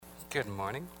Good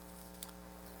morning.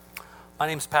 My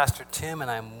name is Pastor Tim, and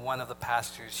I'm one of the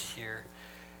pastors here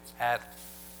at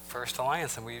First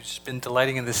Alliance. And we've just been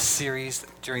delighting in this series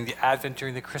during the Advent,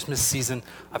 during the Christmas season,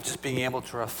 of just being able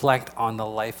to reflect on the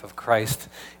life of Christ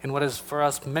in what is, for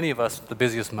us, many of us, the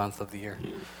busiest month of the year.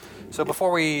 So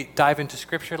before we dive into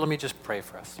Scripture, let me just pray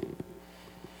for us.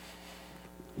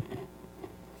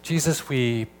 Jesus,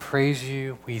 we praise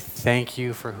you. We thank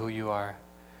you for who you are.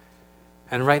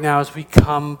 And right now, as we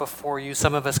come before you,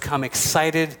 some of us come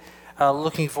excited,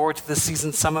 looking forward to this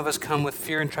season. Some of us come with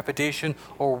fear and trepidation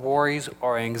or worries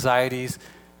or anxieties.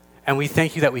 And we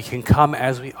thank you that we can come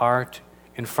as we are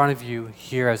in front of you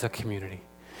here as a community.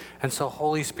 And so,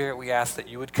 Holy Spirit, we ask that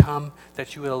you would come,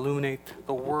 that you would illuminate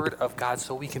the Word of God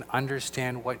so we can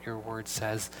understand what your Word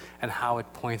says and how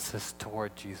it points us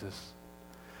toward Jesus.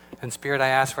 And Spirit, I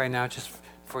ask right now just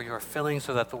for your filling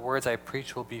so that the words I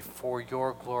preach will be for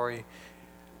your glory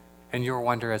and your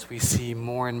wonder as we see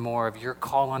more and more of your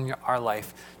call on our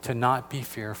life to not be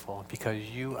fearful because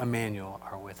you, Emmanuel,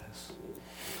 are with us.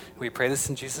 We pray this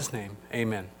in Jesus' name.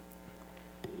 Amen.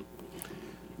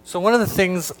 So one of the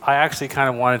things I actually kind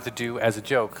of wanted to do as a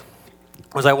joke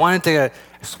was I wanted to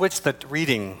switch the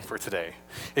reading for today.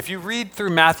 If you read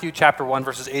through Matthew chapter 1,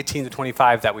 verses 18 to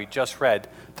 25 that we just read,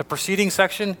 the preceding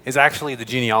section is actually the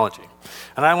genealogy.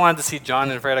 And I wanted to see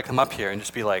John and Freda come up here and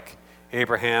just be like,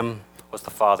 Abraham was the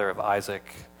father of Isaac.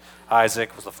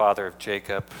 Isaac was the father of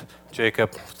Jacob.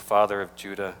 Jacob was the father of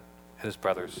Judah and his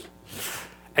brothers.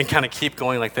 And kind of keep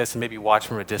going like this and maybe watch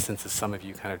from a distance as some of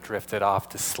you kind of drifted off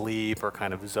to sleep or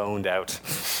kind of zoned out.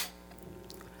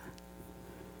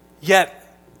 Yet,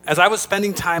 as I was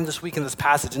spending time this week in this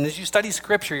passage, and as you study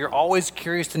Scripture, you're always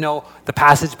curious to know the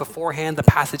passage beforehand, the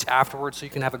passage afterwards, so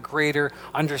you can have a greater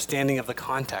understanding of the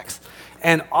context.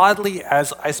 And oddly,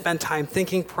 as I spent time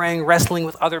thinking, praying, wrestling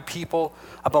with other people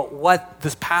about what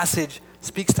this passage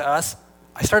speaks to us,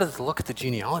 I started to look at the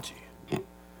genealogy.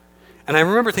 And I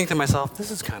remember thinking to myself,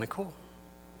 this is kind of cool.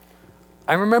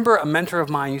 I remember a mentor of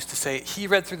mine used to say he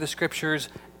read through the Scriptures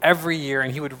every year,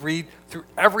 and he would read through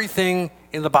everything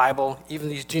in the Bible, even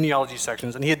these genealogy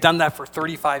sections, and he had done that for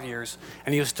 35 years,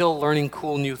 and he was still learning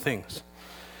cool new things.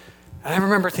 And I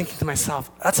remember thinking to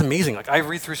myself, that's amazing. Like, I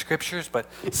read through Scriptures, but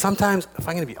sometimes, if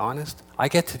I'm going to be honest, I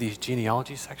get to these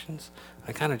genealogy sections,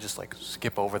 I kind of just like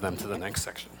skip over them to the next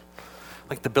section.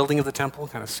 Like the building of the temple,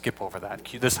 kind of skip over that.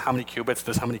 This how many cubits,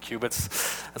 this how many cubits.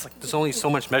 It's like there's only so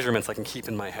much measurements I can keep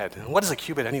in my head. And what is a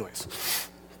cubit anyways?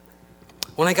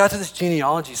 When I got to this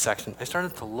genealogy section, I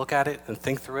started to look at it and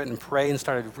think through it and pray and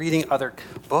started reading other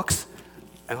books.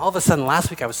 And all of a sudden, last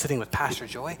week, I was sitting with Pastor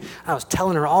Joy, and I was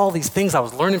telling her all these things I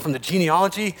was learning from the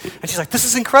genealogy. And she's like, this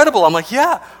is incredible. I'm like,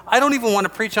 yeah, I don't even want to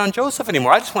preach on Joseph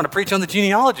anymore. I just want to preach on the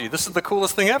genealogy. This is the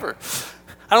coolest thing ever.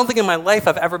 I don't think in my life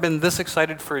I've ever been this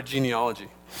excited for a genealogy.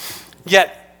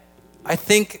 Yet, I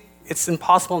think it's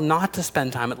impossible not to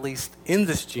spend time, at least in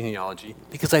this genealogy,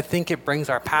 because I think it brings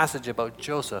our passage about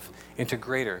Joseph into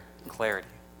greater clarity.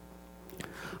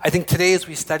 I think today as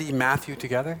we study Matthew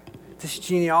together, this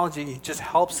genealogy just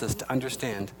helps us to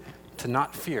understand, to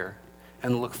not fear,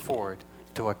 and look forward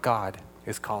to what God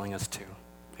is calling us to.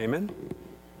 Amen?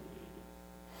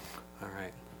 All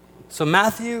right. So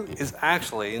Matthew is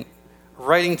actually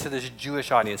writing to this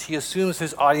Jewish audience. He assumes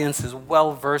his audience is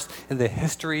well-versed in the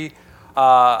history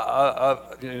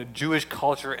of Jewish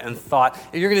culture and thought.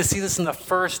 You're going to see this in the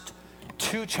first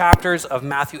 2 chapters of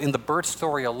Matthew, in the birth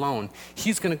story alone.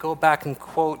 He's going to go back and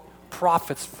quote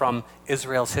prophets from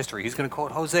Israel's history. He's going to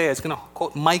quote Hosea. He's going to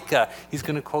quote Micah. He's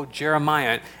going to quote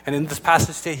Jeremiah. And in this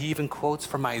passage today, he even quotes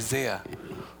from Isaiah.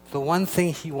 The one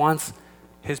thing he wants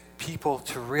his people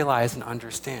to realize and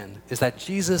understand is that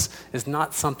Jesus is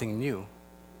not something new.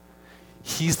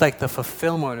 He's like the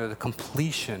fulfillment or the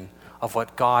completion of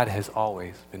what God has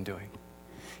always been doing.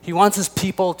 He wants his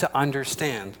people to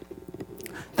understand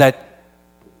that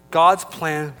God's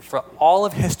plan for all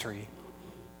of history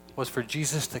was for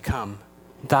Jesus to come,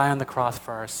 die on the cross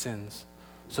for our sins,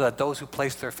 so that those who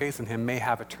place their faith in him may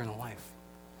have eternal life.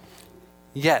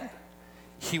 Yet,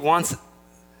 he wants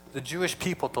the Jewish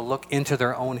people to look into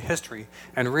their own history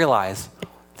and realize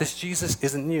this Jesus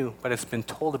isn't new, but it's been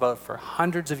told about for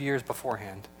hundreds of years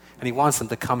beforehand, and he wants them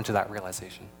to come to that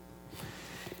realization.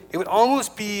 It would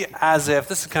almost be as if,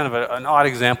 this is kind of an odd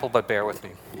example, but bear with me.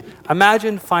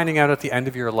 Imagine finding out at the end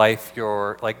of your life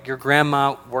your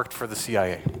grandma worked for the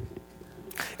CIA.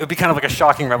 It would be kind of like a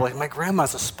shocking revelation. My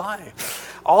grandma's a spy.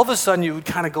 All of a sudden, you would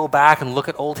kind of go back and look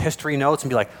at old history notes and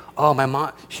be like, oh, my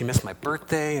mom, she missed my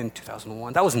birthday in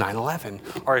 2001. That was 9/11.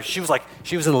 Or she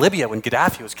was in Libya when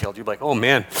Gaddafi was killed. You'd be like, oh,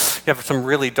 man, you have some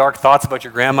really dark thoughts about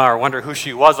your grandma or wonder who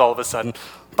she was all of a sudden.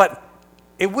 But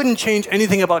it wouldn't change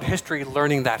anything about history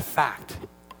learning that fact.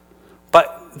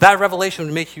 But that revelation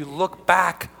would make you look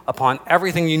back upon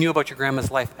everything you knew about your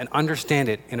grandma's life and understand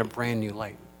it in a brand new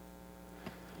light.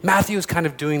 Matthew is kind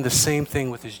of doing the same thing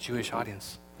with his Jewish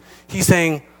audience. He's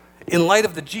saying, in light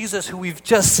of the Jesus who we've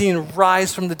just seen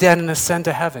rise from the dead and ascend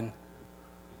to heaven,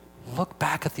 look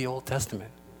back at the Old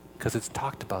Testament, because it's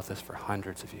talked about this for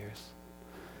hundreds of years.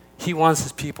 He wants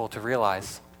his people to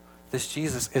realize this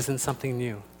Jesus isn't something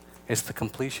new. It's the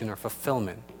completion or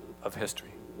fulfillment of history.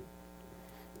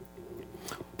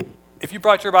 If you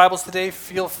brought your Bibles today,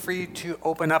 feel free to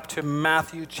open up to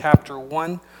Matthew chapter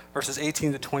 1, verses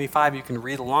 18 to 25. You can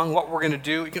read along. What we're going to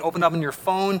do, you can open up on your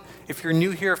phone. If you're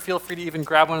new here, feel free to even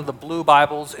grab one of the blue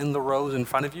Bibles in the rows in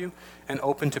front of you and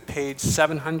open to page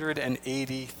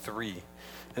 783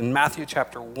 in Matthew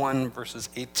chapter 1, verses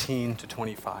 18 to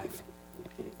 25.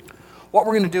 What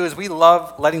we're going to do is we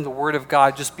love letting the Word of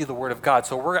God just be the Word of God.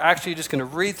 So we're actually just going to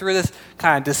read through this,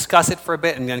 kind of discuss it for a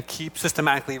bit, and then keep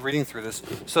systematically reading through this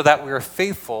so that we are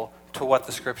faithful to what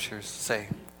the Scriptures say.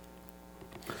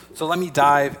 So let me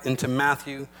dive into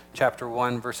Matthew chapter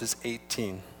 1, verses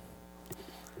 18.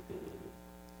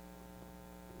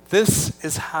 This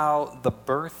is how the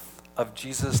birth of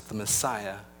Jesus the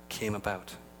Messiah came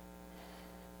about.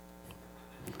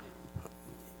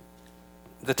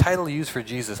 The title used for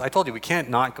Jesus, I told you we can't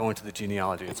not go into the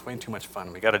genealogy. It's way too much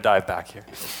fun. We got to dive back here.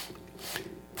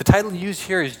 The title used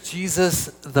here is Jesus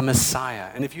the Messiah.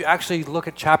 And if you actually look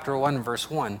at chapter 1, verse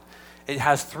 1, it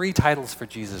has 3 titles for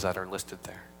Jesus that are listed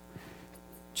there.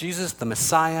 Jesus the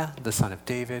Messiah, the son of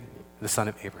David, the son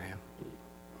of Abraham.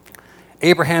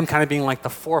 Abraham kind of being like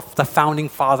the founding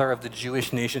father of the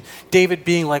Jewish nation. David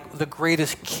being like the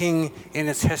greatest king in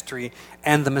its history.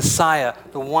 And the Messiah,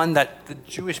 the one that the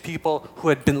Jewish people who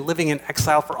had been living in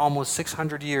exile for almost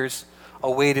 600 years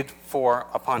awaited for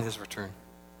upon his return.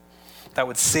 That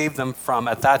would save them from,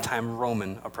 at that time,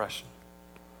 Roman oppression.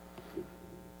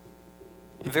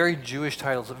 Very Jewish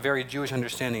titles, very Jewish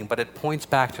understanding, but it points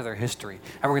back to their history.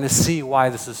 And we're going to see why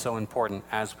this is so important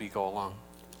as we go along.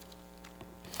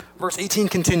 Verse 18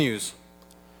 continues.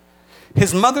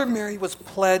 His mother Mary was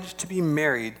pledged to be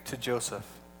married to Joseph.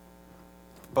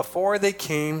 Before they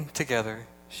came together,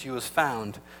 she was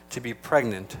found to be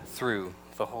pregnant through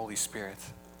the Holy Spirit.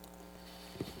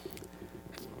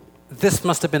 This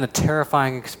must have been a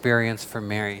terrifying experience for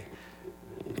Mary.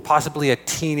 Possibly a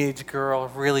teenage girl,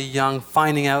 really young,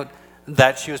 finding out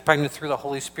that she was pregnant through the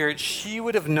Holy Spirit. She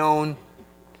would have known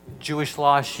Jewish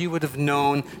law. She would have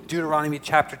known Deuteronomy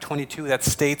chapter 22 that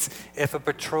states if a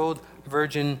betrothed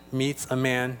virgin meets a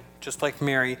man, just like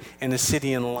Mary, in a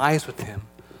city and lies with him,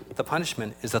 the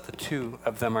punishment is that the 2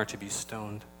 of them are to be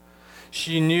stoned.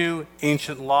 She knew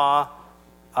ancient law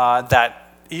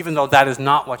that even though that is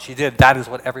not what she did, that is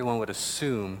what everyone would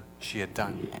assume she had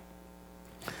done.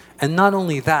 And not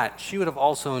only that, she would have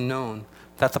also known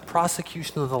that the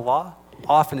prosecution of the law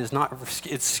often is not,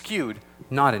 it's skewed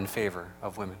not in favor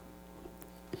of women.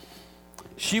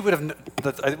 She would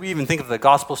have, we even think of the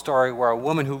gospel story where a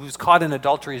woman who was caught in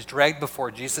adultery is dragged before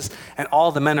Jesus and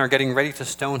all the men are getting ready to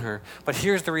stone her. But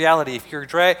here's the reality. If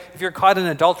you're caught in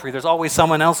adultery, there's always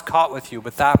someone else caught with you,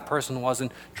 but that person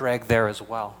wasn't dragged there as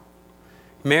well.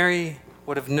 Mary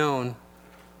would have known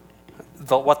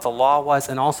what the law was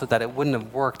and also that it wouldn't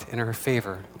have worked in her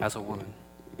favor as a woman.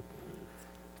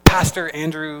 Pastor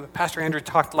Andrew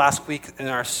talked last week in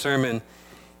our sermon.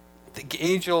 The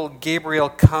angel Gabriel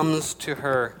comes to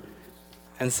her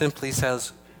and simply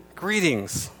says,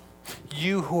 "Greetings,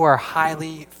 you who are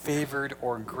highly favored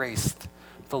or graced.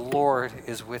 The Lord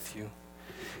is with you."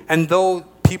 And though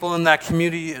people in that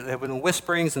community, there had been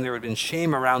whisperings and there had been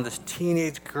shame around this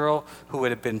teenage girl who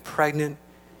would have been pregnant,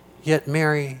 yet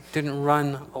Mary didn't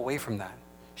run away from that.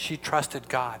 She trusted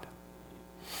God.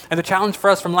 And the challenge for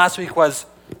us from last week was,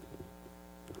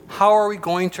 how are we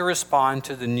going to respond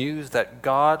to the news that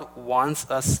God wants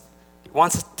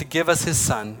to give us his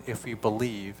son if we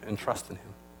believe and trust in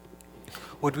him?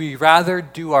 Would we rather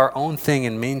do our own thing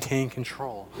and maintain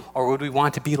control? Or would we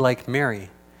want to be like Mary?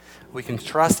 We can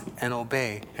trust and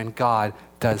obey, and God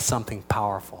does something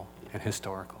powerful and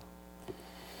historical.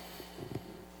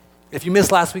 If you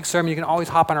missed last week's sermon, you can always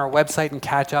hop on our website and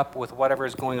catch up with whatever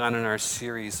is going on in our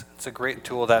series. It's a great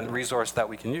tool, that resource that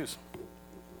we can use.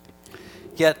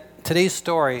 Yet, today's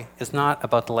story is not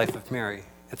about the life of Mary.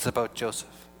 It's about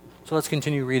Joseph. So let's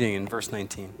continue reading in verse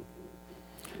 19.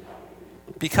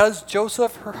 Because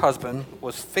Joseph, her husband,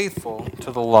 was faithful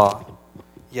to the law,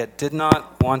 yet did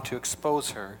not want to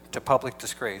expose her to public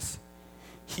disgrace,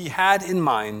 he had in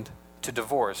mind to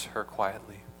divorce her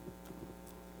quietly.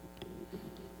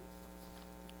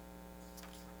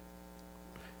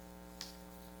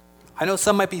 I know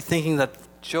some might be thinking that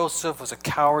Joseph was a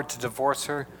coward to divorce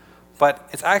her, but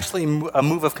it's actually a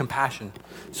move of compassion.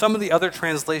 Some of the other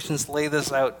translations lay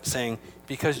this out saying,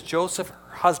 because Joseph,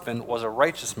 her husband, was a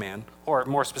righteous man, or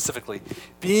more specifically,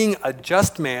 being a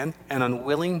just man and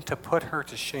unwilling to put her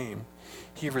to shame,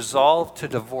 he resolved to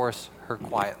divorce her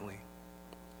quietly.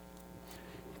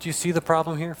 Do you see the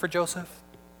problem here for Joseph?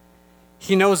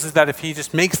 He knows that if he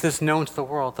just makes this known to the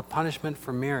world, the punishment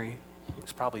for Mary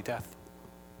is probably death.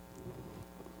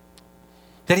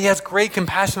 That he has great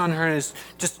compassion on her and is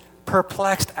just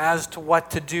perplexed as to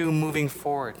what to do moving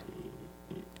forward.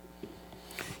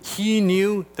 He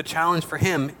knew the challenge for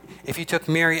him, if he took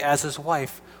Mary as his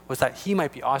wife, was that he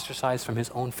might be ostracized from his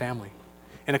own family,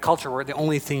 in a culture where the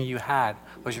only thing you had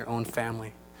was your own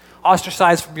family.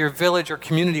 Ostracized from your village or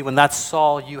community when that's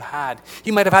all you had.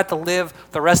 He might have had to live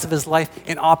the rest of his life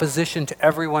in opposition to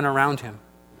everyone around him.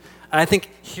 And I think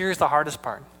here's the hardest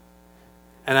part.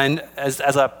 And as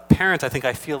a parent, I think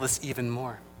I feel this even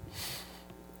more.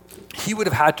 He would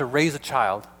have had to raise a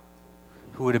child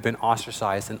who would have been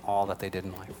ostracized in all that they did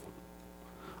in life.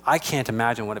 I can't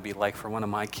imagine what it'd be like for one of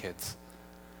my kids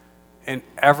and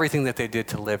everything that they did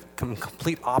to live in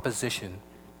complete opposition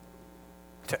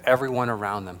to everyone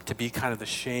around them, to be kind of the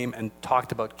shame and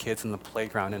talked about kids in the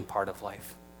playground and part of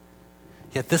life.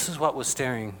 Yet this is what was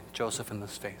staring Joseph in the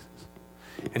face.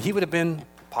 And he would have been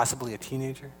possibly a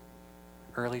teenager,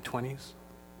 early 20s.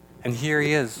 And here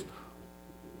he is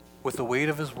with the weight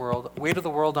of the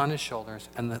world on his shoulders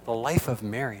and the life of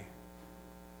Mary,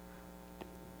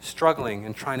 struggling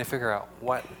and trying to figure out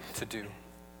what to do.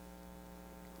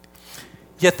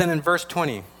 Yet then in verse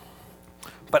 20,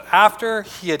 but after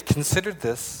he had considered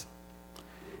this,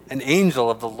 an angel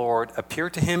of the Lord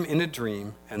appeared to him in a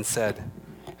dream and said,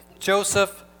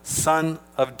 Joseph, son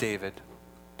of David,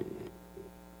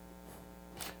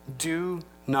 do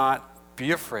not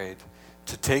be afraid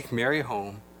to take Mary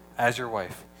home as your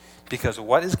wife, because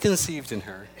what is conceived in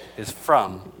her is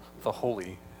from the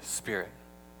Holy Spirit.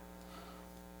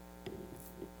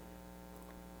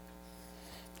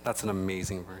 That's an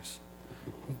amazing verse.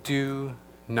 Do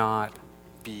not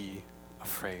be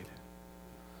afraid.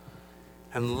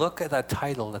 And look at that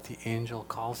title that the angel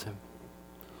calls him.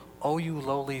 Oh, you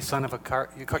lowly son of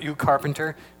you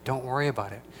carpenter, don't worry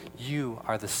about it. You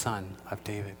are the son of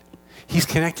David. He's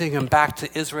connecting him back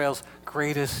to Israel's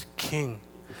greatest king.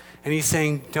 And he's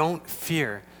saying, don't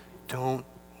fear, don't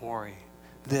worry.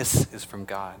 This is from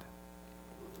God.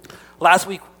 Last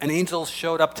week, an angel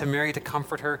showed up to Mary to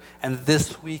comfort her, and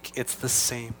this week it's the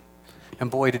same. And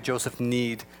boy, did Joseph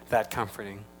need that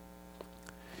comforting.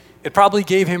 It probably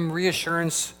gave him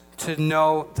reassurance to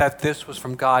know that this was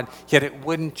from God, yet it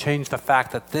wouldn't change the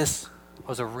fact that this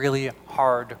was a really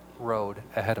hard road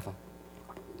ahead of him.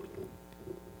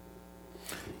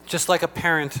 Just like a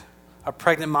parent, a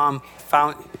pregnant mom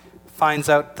finds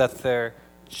out that their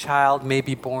child may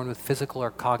be born with physical or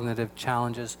cognitive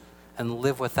challenges and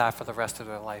live with that for the rest of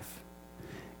their life.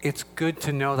 It's good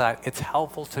to know that. It's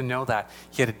helpful to know that,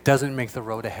 yet it doesn't make the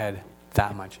road ahead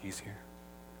that much easier.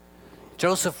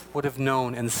 Joseph would have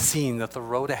known and seen that the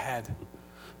road ahead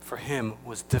for him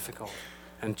was difficult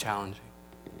and challenging.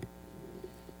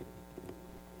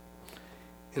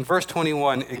 In verse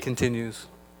 21, it continues,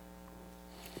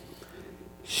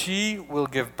 she will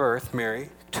give birth, Mary,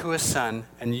 to a son,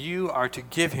 and you are to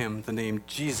give him the name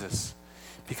Jesus,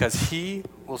 because he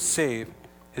will save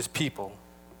his people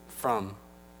from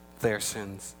their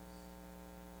sins.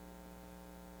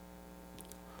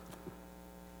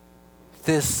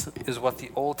 This is what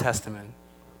the Old Testament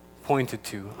pointed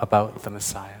to about the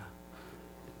Messiah.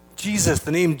 Jesus,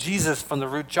 the name Jesus from the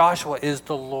root Joshua, is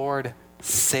the Lord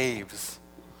saves.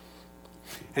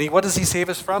 And what does he save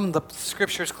us from? The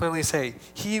scriptures clearly say,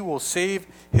 he will save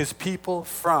his people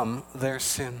from their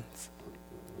sins.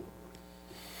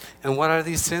 And what are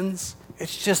these sins?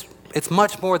 It's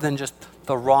much more than just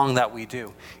the wrong that we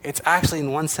do. It's actually,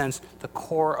 in one sense, the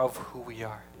core of who we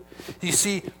are. You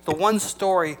see, the one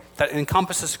story that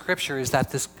encompasses Scripture is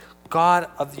that this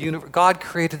God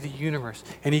created the universe,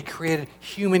 and he created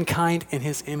humankind in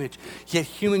his image. Yet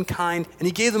humankind, and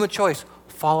he gave them a choice,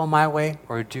 follow my way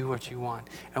or do what you want.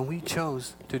 And we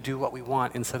chose to do what we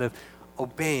want instead of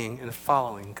obeying and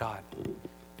following God.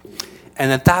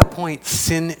 And at that point,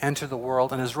 sin entered the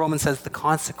world, and as Romans says, the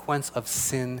consequence of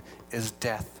sin is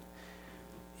death.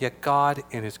 Yet God,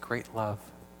 in his great love,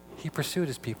 he pursued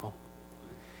his people.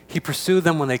 He pursued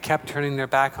them when they kept turning their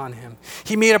back on him.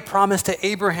 He made a promise to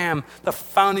Abraham, the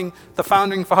founding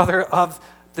father of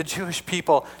the Jewish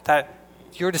people, that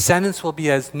your descendants will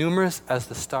be as numerous as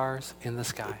the stars in the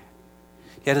sky.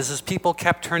 Yet as his people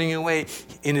kept turning away,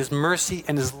 in his mercy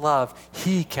and his love,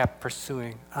 he kept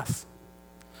pursuing us.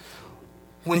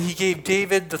 When he gave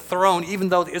David the throne, even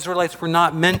though the Israelites were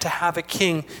not meant to have a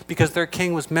king because their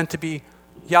king was meant to be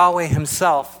Yahweh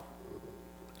himself,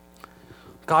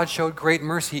 God showed great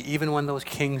mercy even when those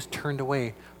kings turned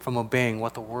away from obeying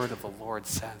what the word of the Lord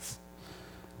says.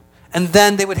 And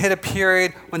then they would hit a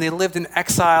period when they lived in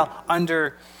exile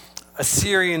under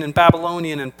Assyrian and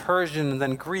Babylonian and Persian and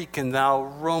then Greek and now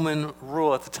Roman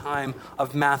rule at the time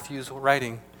of Matthew's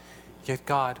writing. Yet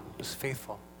God was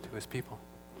faithful to his people.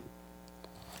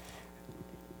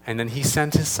 And then he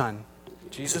sent his son,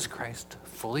 Jesus Christ,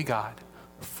 fully God,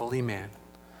 fully man,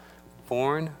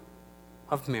 born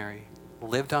of Mary,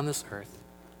 lived on this earth,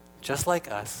 just like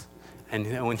us.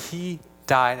 And when he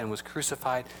died and was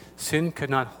crucified, sin could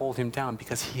not hold him down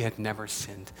because he had never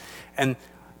sinned. And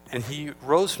he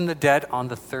rose from the dead on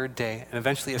the third day and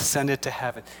eventually ascended to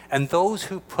heaven. And those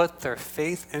who put their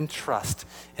faith and trust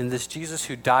in this Jesus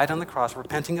who died on the cross,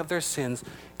 repenting of their sins,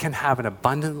 can have an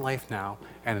abundant life now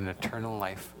and an eternal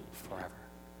life forever.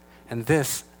 And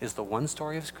this is the one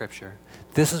story of Scripture.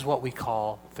 This is what we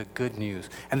call the good news.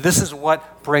 And this is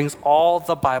what brings all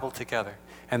the Bible together.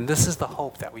 And this is the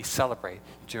hope that we celebrate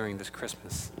during this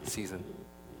Christmas season.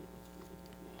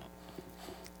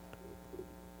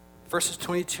 Verses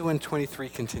 22 and 23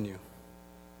 continue.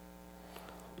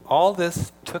 All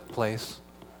this took place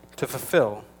to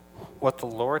fulfill what the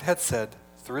Lord had said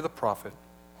through the prophet.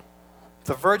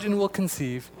 The virgin will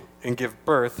conceive and give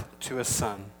birth to a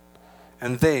son,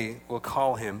 and they will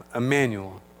call him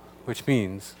Emmanuel, which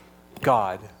means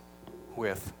God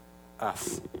with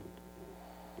us.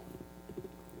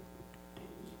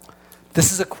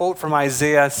 This is a quote from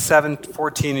Isaiah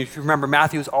 7:14. If you remember,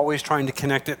 Matthew is always trying to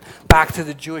connect it back to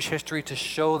the Jewish history to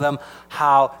show them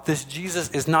how this Jesus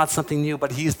is not something new,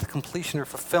 but he's the completion or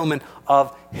fulfillment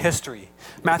of history.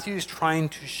 Matthew is trying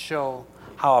to show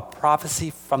how a prophecy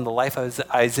from the life of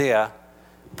Isaiah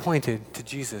pointed to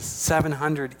Jesus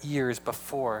 700 years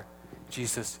before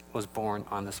Jesus was born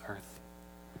on this earth.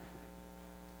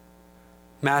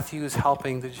 Matthew is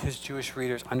helping his Jewish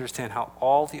readers understand how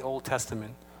all the Old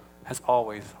Testament has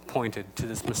always pointed to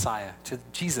this Messiah, to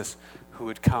Jesus who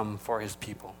would come for his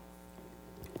people.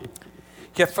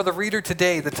 Yet for the reader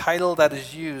today, the title that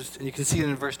is used, and you can see it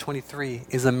in verse 23,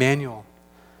 is Emmanuel,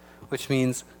 which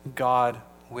means God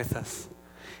with us.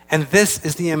 And this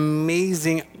is the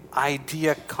amazing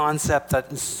idea, concept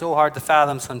that is so hard to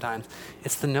fathom sometimes.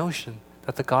 It's the notion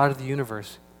that the God of the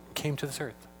universe came to this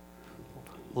earth,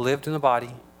 lived in a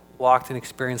body, walked and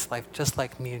experienced life just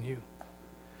like me and you.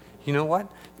 You know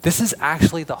what? This is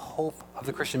actually the hope of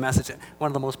the Christian message. One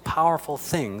of the most powerful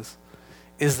things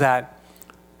is that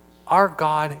our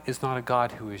God is not a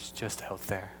God who is just out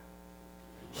there.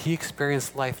 He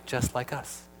experienced life just like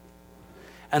us.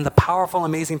 And the powerful,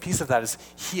 amazing piece of that is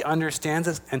he understands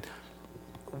us, and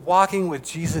walking with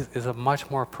Jesus is a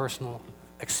much more personal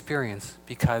experience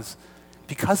because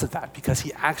of that, because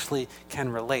he actually can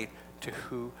relate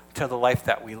to the life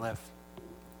that we live.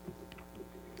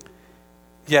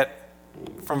 Yet,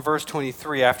 from verse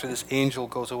 23, after this angel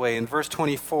goes away, in verse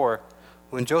 24,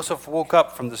 when Joseph woke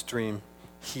up from this dream,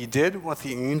 he did what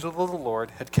the angel of the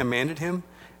Lord had commanded him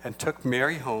and took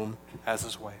Mary home as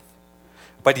his wife.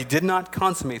 But he did not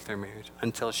consummate their marriage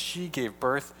until she gave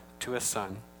birth to a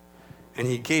son, and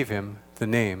he gave him the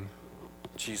name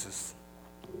Jesus.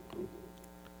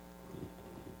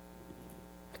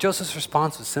 Joseph's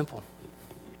response was simple.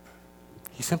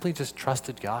 He simply just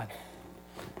trusted God.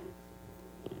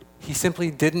 He simply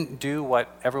didn't do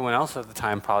what everyone else at the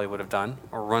time probably would have done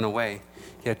or run away.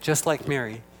 Yet just like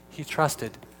Mary, he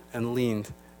trusted and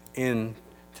leaned into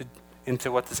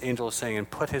what this angel is saying and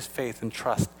put his faith and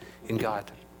trust in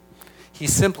God. He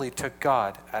simply took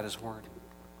God at his word.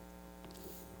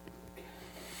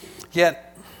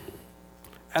 Yet,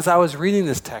 as I was reading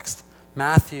this text,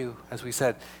 Matthew, as we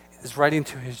said, is writing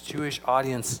to his Jewish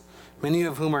audience, many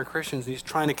of whom are Christians. He's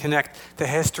trying to connect the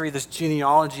history, this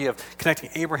genealogy of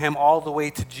connecting Abraham all the way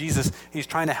to Jesus. He's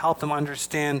trying to help them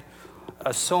understand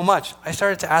so much. I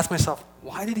started to ask myself,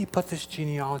 why did he put this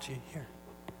genealogy here?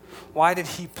 Why did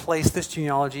he place this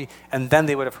genealogy, and then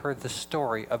they would have heard the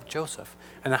story of Joseph?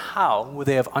 And how would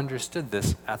they have understood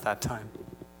this at that time?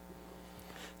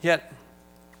 Yet,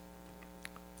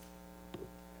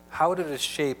 how would it have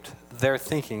shaped their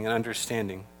thinking and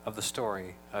understanding of the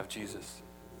story of Jesus?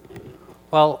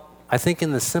 Well, I think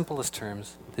in the simplest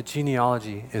terms, the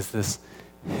genealogy is this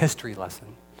history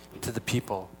lesson to the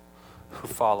people who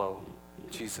follow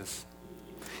Jesus.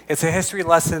 It's a history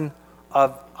lesson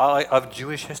of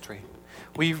Jewish history.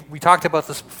 We talked about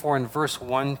this before in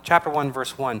chapter 1,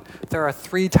 verse 1. There are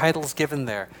 3 titles given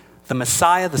there: the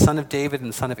Messiah, the son of David, and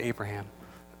the son of Abraham.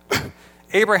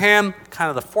 Abraham, kind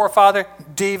of the forefather;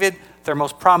 David, their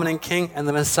most prominent king; and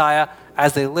the Messiah,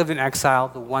 as they lived in exile,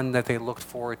 the one that they looked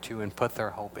forward to and put their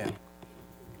hope in.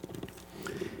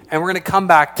 And we're going to come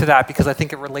back to that because I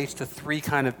think it relates to 3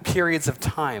 kind of periods of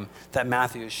time that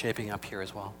Matthew is shaping up here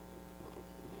as well.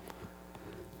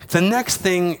 The next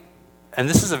thing, and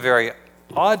this is a very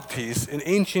odd piece, in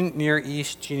ancient Near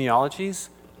East genealogies,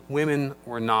 women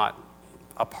were not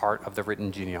a part of the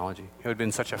written genealogy. It would have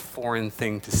been such a foreign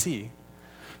thing to see.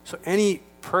 So any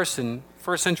person,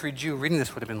 first century Jew, reading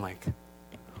this would have been like,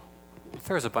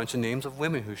 there's a bunch of names of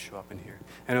women who show up in here.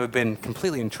 And it would have been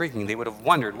completely intriguing. They would have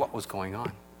wondered what was going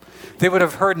on. They would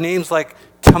have heard names like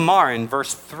Tamar in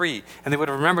verse 3, and they would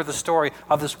have remembered the story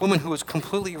of this woman who was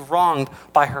completely wronged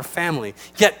by her family.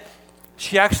 Yet,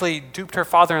 she actually duped her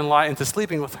father-in-law into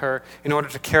sleeping with her in order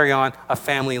to carry on a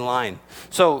family line.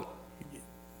 So,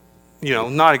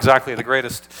 not exactly the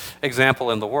greatest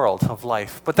example in the world of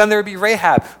life. But then there would be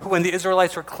Rahab, who when the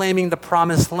Israelites were claiming the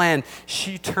promised land,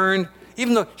 she turned,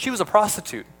 even though she was a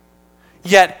prostitute,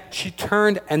 yet she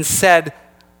turned and said,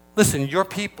 listen, your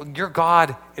people, your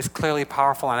God is clearly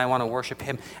powerful and I want to worship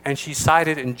him. And she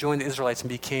sided and joined the Israelites and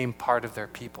became part of their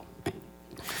people.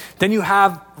 Then you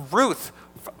have Ruth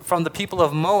from the people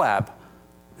of Moab.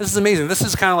 This is amazing. This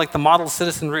is kind of like the model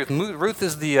citizen Ruth. Ruth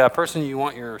is the person you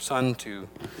want your son to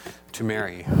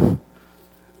marry.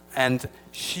 And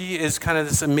she is kind of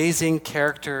this amazing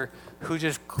character who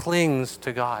just clings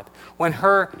to God.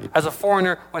 As a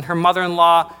foreigner, when her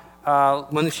mother-in-law,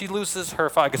 when she loses her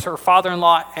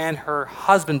father-in-law and her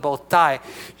husband both die,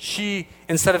 she,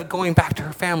 instead of going back to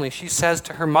her family, she says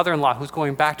to her mother-in-law, who's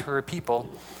going back to her people,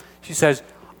 she says,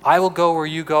 I will go where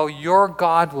you go. Your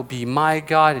God will be my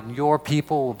God, and your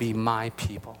people will be my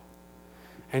people.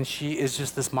 And she is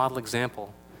just this model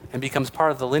example and becomes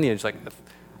part of the lineage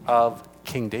of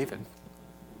King David.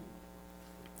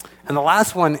 And the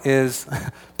last one is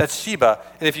Bathsheba.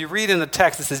 And if you read in the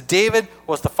text, it says, David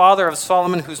was the father of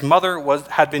Solomon, whose mother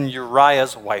had been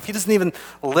Uriah's wife. He doesn't even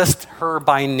list her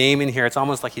by name in here. It's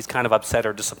almost like he's kind of upset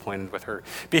or disappointed with her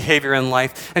behavior in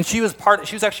life. And she was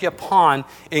actually a pawn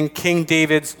in King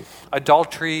David's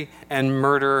adultery and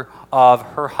murder of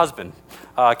her husband.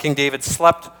 King David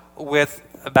slept with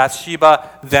Bathsheba,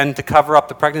 then to cover up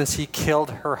the pregnancy, killed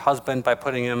her husband by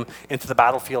putting him into the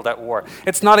battlefield at war.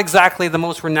 It's not exactly the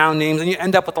most renowned names, and you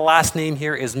end up with the last name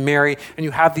here is Mary, and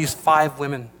you have these 5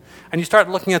 women. And you start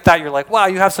looking at that, you're like, wow,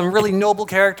 you have some really noble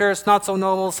characters, not so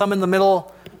noble, some in the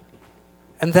middle.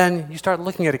 And then you start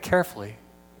looking at it carefully,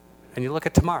 and you look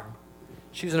at Tamar.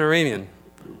 She's an Aramean,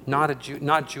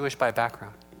 not Jewish by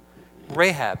background.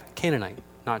 Rahab, Canaanite,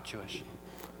 not Jewish.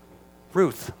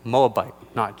 Ruth, Moabite,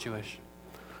 not Jewish.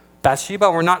 Bathsheba,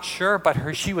 we're not sure,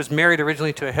 but she was married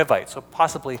originally to a Hivite, so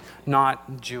possibly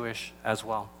not Jewish as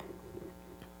well.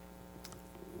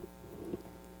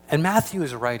 And Matthew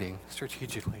is writing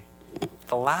strategically.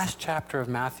 The last chapter of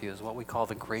Matthew is what we call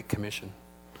the Great Commission.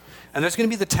 And there's going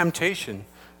to be the temptation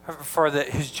for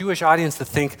his Jewish audience to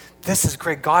think, this is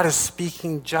great, God is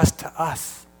speaking just to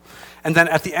us. And then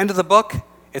at the end of the book,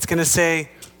 it's going to say,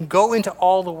 go into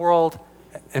all the world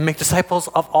and make disciples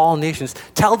of all nations.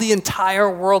 Tell the entire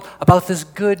world about this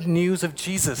good news of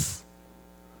Jesus.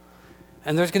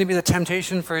 And there's going to be the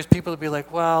temptation for his people to be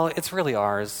like, well, it's really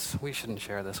ours. We shouldn't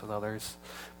share this with others.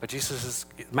 But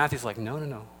Matthew's like,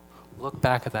 no. Look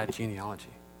back at that genealogy.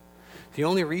 The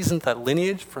only reason that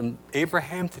lineage from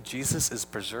Abraham to Jesus is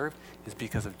preserved is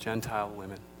because of Gentile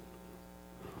women.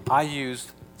 I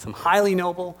used some highly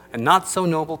noble and not so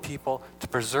noble people to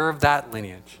preserve that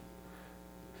lineage.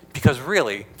 Because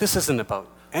really, this isn't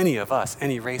about any of us,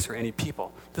 any race or any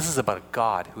people. This is about a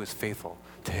God who is faithful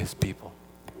to his people.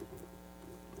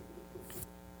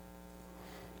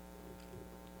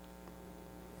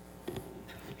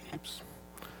 Oops.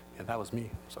 Yeah, that was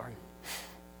me. Sorry.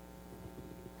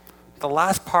 The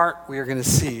last part we are going to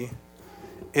see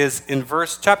is in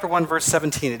chapter 1, verse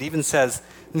 17. It even says,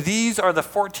 these are the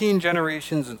 14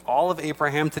 generations in all of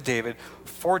Abraham to David,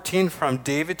 14 from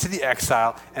David to the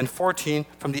exile, and 14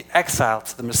 from the exile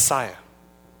to the Messiah.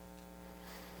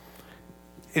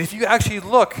 And if you actually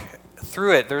look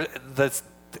through it,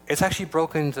 it's actually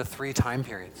broken into 3 time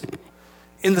periods.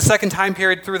 In the second time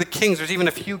period, through the kings, there's even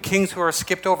a few kings who are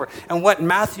skipped over. And what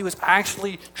Matthew is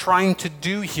actually trying to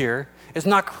do here is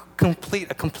not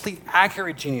a complete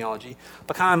accurate genealogy,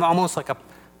 but kind of almost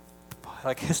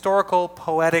like historical,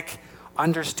 poetic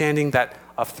understanding that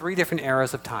of 3 different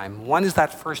eras of time. One is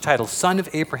that first title, Son of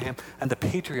Abraham and the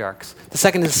patriarchs. The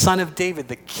second is Son of David,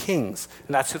 the kings.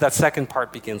 And that's who that second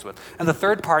part begins with. And the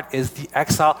third part is the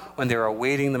exile when they were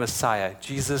awaiting the Messiah,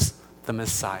 Jesus the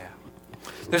Messiah.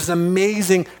 There's an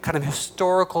amazing kind of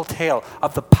historical tale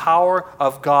of the power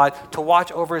of God to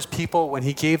watch over his people when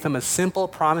he gave them a simple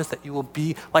promise that you will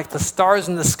be like the stars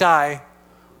in the sky.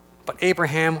 But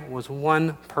Abraham was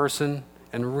one person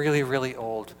and really, really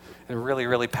old and really,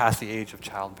 really past the age of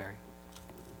childbearing.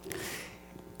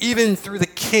 Even through the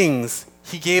kings,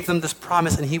 he gave them this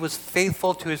promise, and he was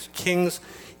faithful to his kings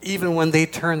even when they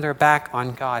turned their back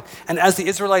on God. And as the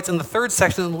Israelites in the third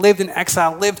section lived in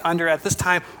exile, lived under, at this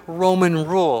time, Roman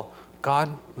rule,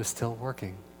 God was still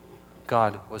working.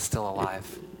 God was still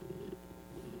alive.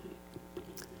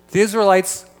 The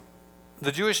Israelites,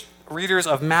 the Jewish readers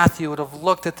of Matthew would have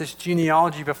looked at this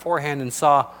genealogy beforehand and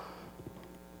saw,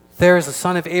 there is the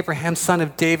son of Abraham, son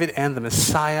of David, and the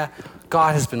Messiah.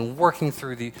 God has been working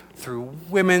through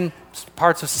women,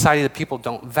 parts of society that people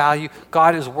don't value.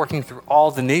 God is working through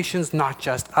all the nations, not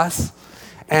just us.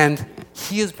 And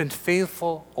he has been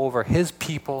faithful over his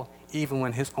people, even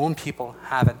when his own people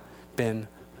haven't been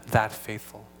that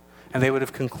faithful. And they would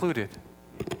have concluded,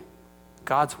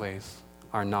 God's ways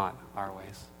are not our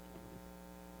ways.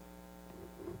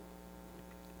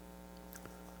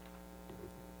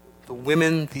 The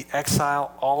women, the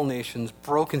exile, all nations,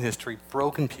 broken history,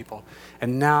 broken people.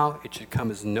 And now it should come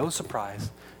as no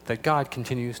surprise that God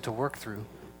continues to work through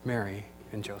Mary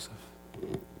and Joseph.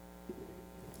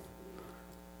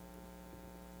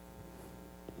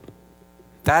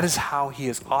 That is how he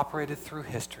has operated through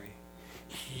history.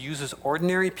 He uses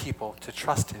ordinary people to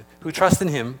trust him, who trust in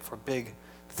him for big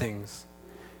things.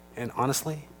 And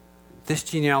honestly, this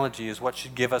genealogy is what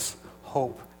should give us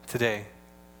hope today.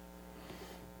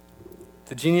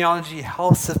 The genealogy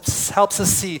helps us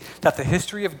see that the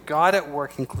history of God at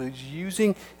work includes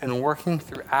using and working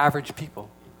through average people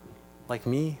like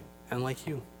me and like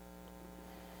you.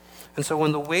 And so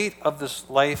when the weight of this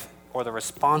life or the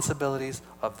responsibilities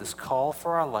of this call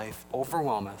for our life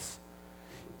overwhelm us,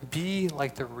 be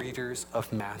like the readers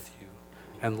of Matthew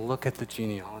and look at the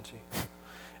genealogy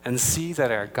and see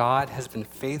that our God has been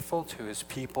faithful to his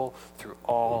people through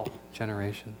all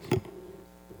generations.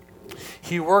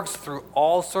 He works through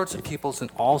all sorts of peoples in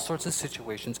all sorts of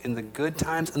situations, in the good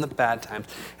times and the bad times.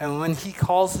 And when he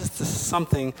calls us to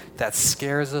something that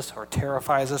scares us or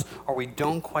terrifies us or we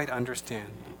don't quite understand,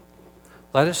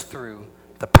 let us, through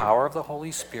the power of the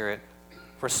Holy Spirit,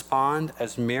 respond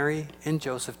as Mary and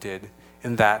Joseph did,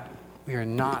 in that we are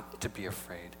not to be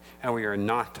afraid and we are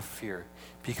not to fear,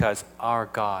 because our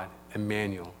God,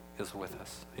 Emmanuel, is with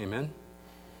us. Amen?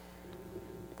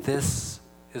 This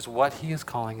is what he is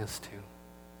calling us to.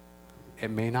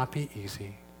 It may not be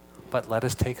easy, but let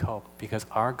us take hope, because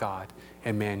our God,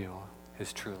 Emmanuel,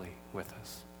 is truly with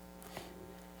us.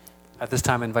 At this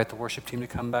time, I invite the worship team to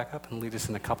come back up and lead us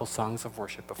in a couple songs of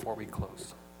worship before we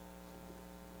close.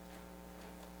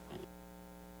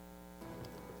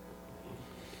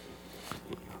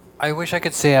 I wish I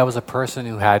could say I was a person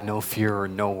who had no fear or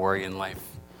no worry in life.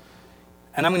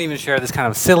 And I'm going to even share this kind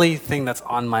of silly thing that's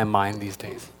on my mind these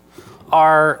days.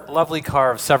 Our lovely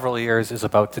car of several years is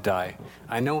about to die.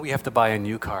 I know we have to buy a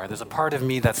new car. There's a part of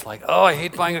me that's like, oh, I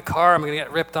hate buying a car. I'm going to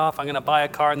get ripped off. I'm going to buy a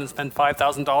car and then spend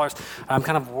 $5,000. I'm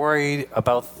kind of worried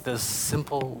about this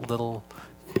simple little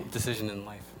decision in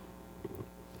life.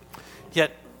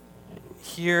 Yet,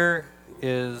 here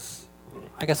is,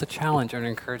 I guess, a challenge or an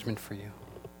encouragement for you.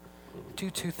 Do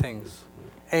 2 things.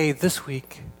 A, this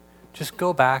week, just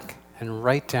go back and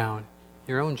write down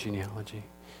your own genealogy,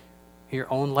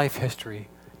 your own life history,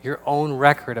 your own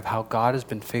record of how God has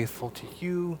been faithful to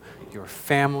you, your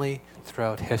family,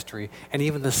 throughout history, and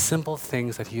even the simple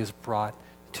things that he has brought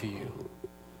to you.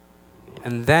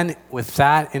 And then, with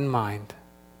that in mind,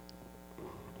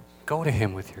 go to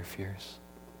him with your fears.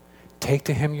 Take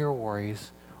to him your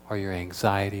worries or your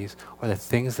anxieties or the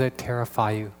things that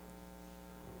terrify you,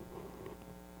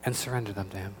 and surrender them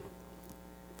to him.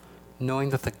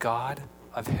 Knowing that the God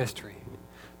of history,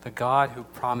 the God who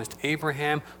promised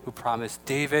Abraham, who promised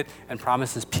David, and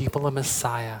promised his people a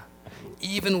Messiah,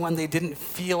 even when they didn't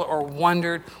feel or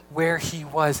wondered where he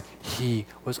was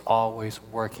always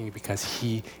working, because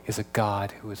he is a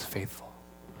God who is faithful.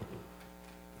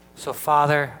 So,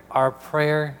 Father, our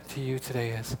prayer to you today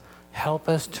is, help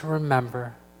us to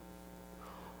remember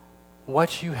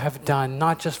what you have done,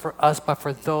 not just for us, but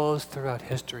for those throughout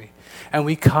history. And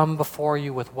we come before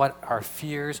you with what our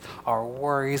fears, our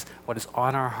worries, what is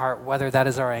on our heart, whether that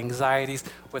is our anxieties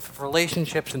with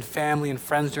relationships and family and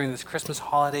friends during this Christmas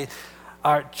holiday.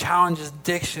 our challenges,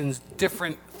 addictions,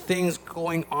 different things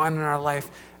going on in our life,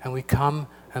 and we come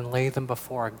and lay them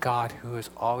before a God who has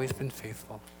always been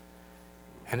faithful,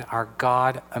 and our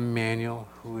God, Emmanuel,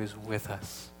 who is with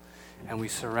us. And we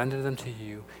surrender them to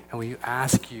you, and we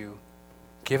ask you,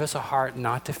 give us a heart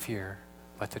not to fear,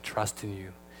 but to trust in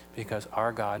you, because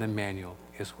our God, Emmanuel,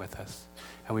 is with us.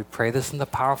 And we pray this in the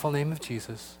powerful name of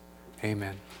Jesus.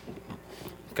 Amen.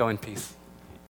 Go in peace.